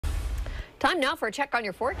Time now for a check on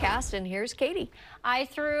your forecast, and here's Katie. I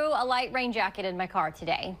threw a light rain jacket in my car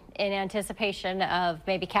today in anticipation of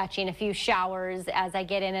maybe catching a few showers as I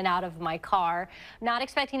get in and out of my car. Not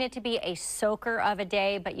expecting it to be a soaker of a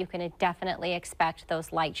day, but you can definitely expect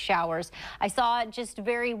those light showers. I saw it just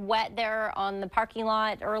very wet there on the parking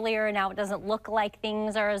lot earlier, and now it doesn't look like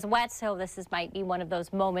things are as wet, so might be one of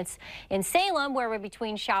those moments in Salem where we're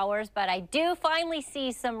between showers, but I do finally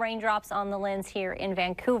see some raindrops on the lens here in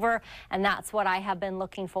Vancouver, and that's what I have been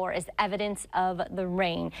looking for, is evidence of the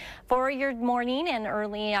rain. For your morning and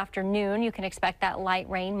early afternoon, you can expect that light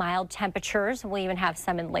rain, mild temperatures. We'll even have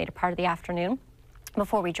some in the later part of the afternoon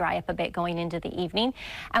before we dry up a bit going into the evening.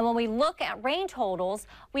 And when we look at rain totals,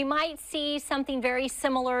 we might see something very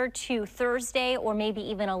similar to Thursday, or maybe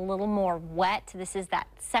even a little more wet. This is that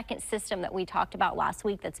second system that we talked about last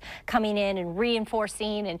week that's coming in and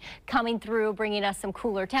reinforcing and coming through, bringing us some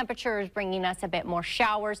cooler temperatures, bringing us a bit more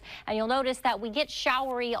showers. And you'll notice that we get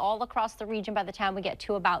showery all across the region by the time we get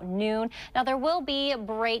to about noon. Now, there will be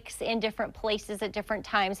breaks in different places at different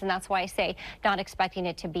times, and that's why I say not expecting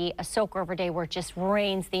it to be a soaker over day where it just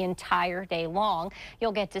rains the entire day long.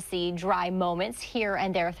 You'll get to see dry moments here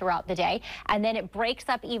and there throughout the day, and then it breaks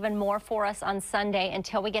up even more for us on Sunday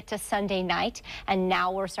until we get to Sunday night, and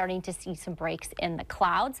now we're starting to see some breaks in the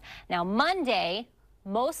clouds. Now Monday,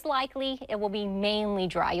 most likely it will be mainly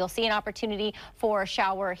dry. You'll see an opportunity for a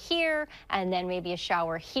shower here and then maybe a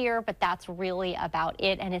shower here, but that's really about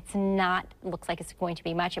it. And it's not, looks like it's going to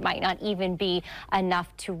be much. It might not even be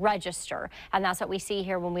enough to register. And that's what we see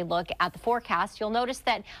here when we look at the forecast. You'll notice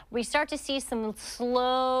that we start to see some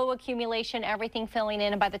slow accumulation, everything filling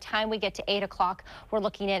in. And by the time we get to 8 o'clock, we're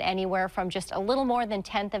looking at anywhere from just a little more than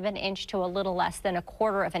 1/10 of an inch to a little less than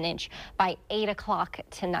 1/4 of an inch by 8 o'clock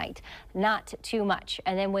tonight. Not too much.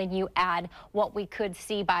 And then when you add what we could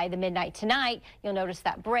see by the midnight tonight, you'll notice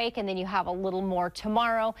that break, and then you have a little more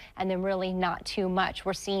tomorrow, and then really not too much.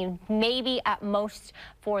 We're seeing maybe at most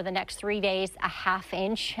for the next 3 days a 1/2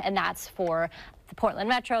 inch, and that's for the Portland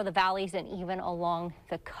Metro, the valleys, and even along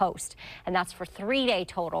the coast. And that's for 3-day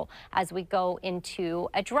total as we go into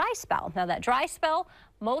a dry spell. Now, that dry spell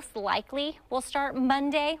most likely will start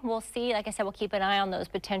Monday. We'll see. Like I said, we'll keep an eye on those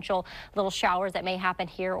potential little showers that may happen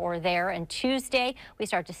here or there. And Tuesday, we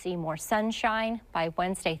start to see more sunshine. By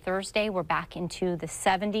Wednesday, Thursday, we're back into the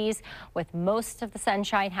 70s with most of the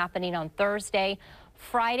sunshine happening on Thursday.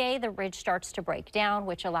 Friday, the ridge starts to break down,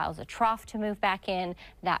 which allows a trough to move back in.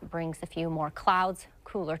 That brings a few more clouds,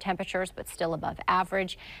 cooler temperatures, but still above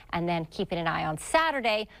average. And then keeping an eye on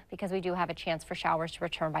Saturday, because we do have a chance for showers to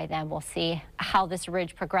return by then. We'll see how this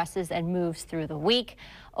ridge progresses and moves through the week.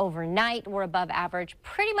 Overnight, we're above average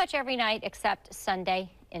pretty much every night except Sunday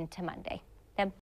into Monday.